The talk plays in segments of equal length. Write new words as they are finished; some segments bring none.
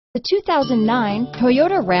The 2009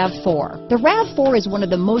 Toyota Rav4. The Rav4 is one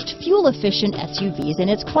of the most fuel-efficient SUVs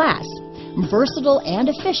in its class. Versatile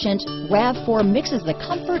and efficient, Rav4 mixes the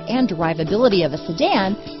comfort and drivability of a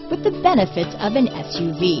sedan with the benefits of an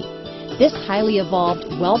SUV. This highly evolved,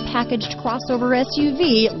 well-packaged crossover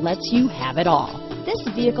SUV lets you have it all. This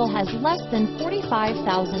vehicle has less than 45,000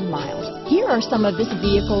 miles. Here are some of this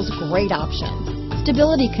vehicle's great options: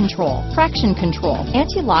 stability control, traction control,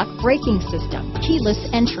 anti-lock braking system, keyless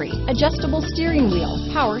entry, adjustable steering wheel,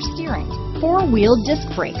 power steering, four-wheel disc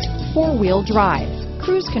brakes, four-wheel drive,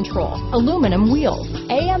 cruise control, aluminum wheels,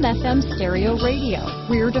 AM/FM stereo radio,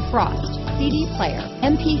 rear defrost, CD player,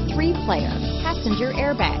 MP3 player, passenger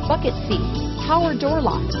airbag, bucket seats, power door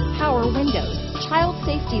locks, power windows, child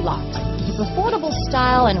safety locks. If affordable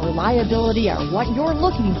style and reliability are what you're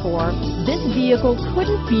looking for, this vehicle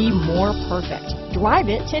couldn't be more perfect. Drive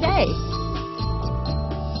it today.